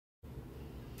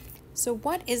So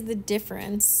what is the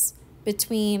difference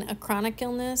between a chronic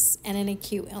illness and an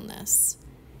acute illness?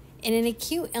 In an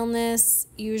acute illness,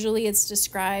 usually it's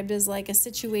described as like a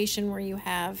situation where you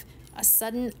have a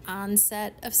sudden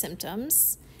onset of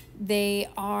symptoms. They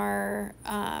are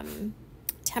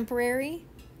temporary,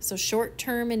 so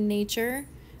short-term in nature,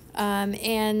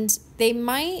 and they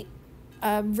might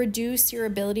reduce your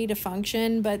ability to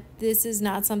function, but this is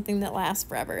not something that lasts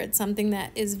forever. It's something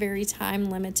that is very time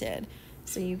limited.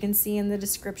 So you can see in the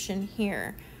description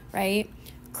here, right?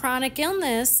 Chronic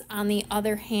illness, on the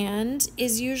other hand,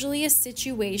 is usually a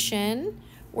situation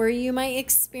where you might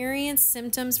experience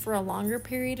symptoms for a longer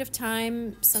period of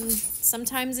time,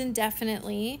 sometimes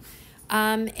indefinitely,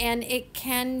 and it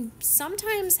can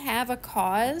sometimes have a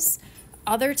cause.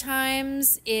 Other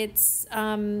times it's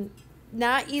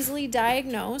not easily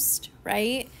diagnosed,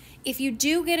 right? If you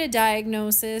do get a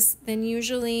diagnosis, then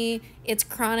usually it's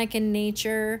chronic in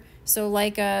nature. So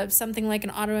like something like an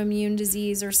autoimmune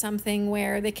disease or something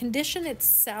where the condition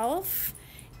itself,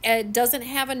 it doesn't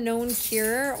have a known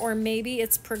cure, or maybe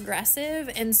it's progressive,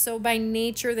 and so by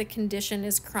nature the condition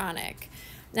is chronic.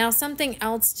 Now, something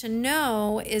else to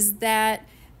know is that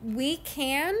we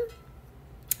can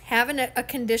have a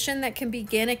condition that can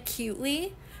begin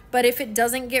acutely, but if it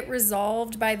doesn't get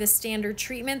resolved by the standard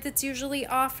treatment that's usually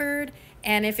offered,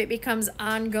 and if it becomes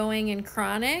ongoing and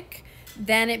chronic,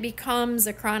 then it becomes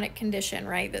a chronic condition,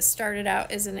 right? That started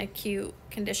out as an acute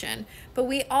condition. But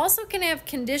we also can have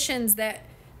conditions that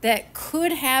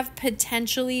could have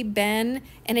potentially been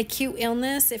an acute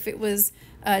illness if it was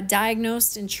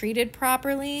diagnosed and treated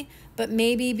properly, but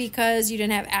maybe because you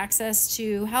didn't have access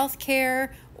to health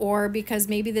care, or because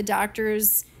maybe the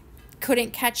doctors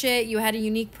couldn't catch it, you had a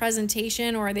unique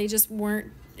presentation, or they just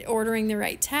weren't ordering the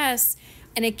right tests,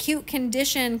 an acute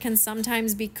condition can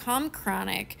sometimes become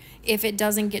chronic if it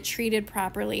doesn't get treated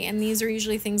properly. And these are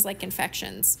usually things like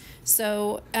infections.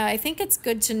 So I think it's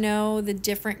good to know the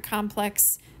different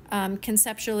complex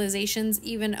conceptualizations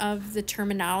even of the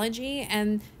terminology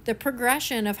and the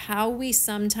progression of how we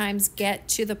sometimes get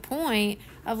to the point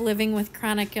of living with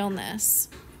chronic illness.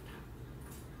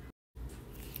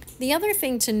 The other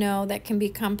thing to know that can be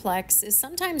complex is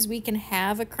sometimes we can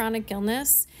have a chronic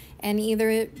illness, and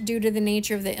either due to the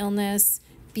nature of the illness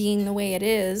being the way it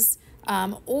is,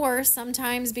 or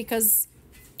sometimes because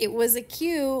it was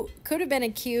acute, could have been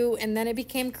acute, and then it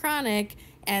became chronic,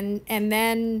 and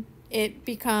then it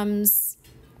becomes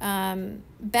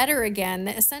better again.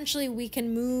 That essentially we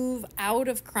can move out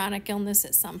of chronic illness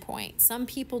at some point. Some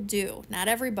people do, not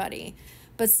everybody,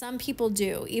 but some people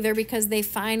do, either because they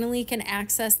finally can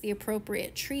access the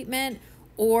appropriate treatment,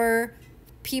 or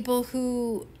people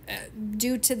who,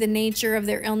 due to the nature of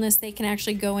their illness, they can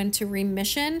actually go into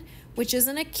remission, which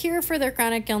isn't a cure for their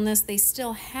chronic illness. They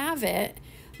still have it,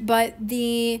 but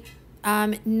the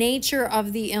nature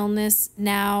of the illness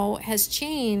now has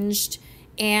changed,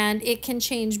 and it can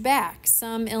change back.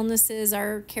 Some illnesses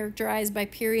are characterized by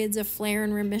periods of flare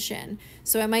and remission.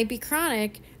 So it might be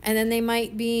chronic, and then they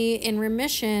might be in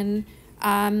remission.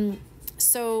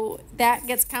 So that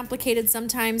gets complicated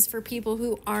sometimes for people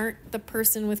who aren't the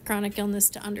person with chronic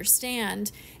illness to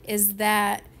understand, is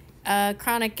that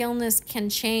chronic illness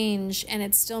can change, and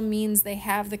it still means they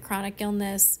have the chronic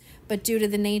illness, but due to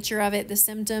the nature of it, the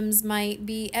symptoms might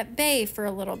be at bay for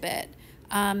a little bit.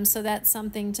 So that's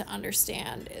something to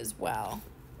understand as well.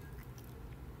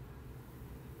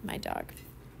 My dog.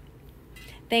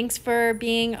 Thanks for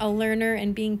being a learner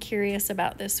and being curious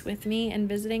about this with me and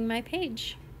visiting my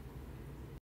page.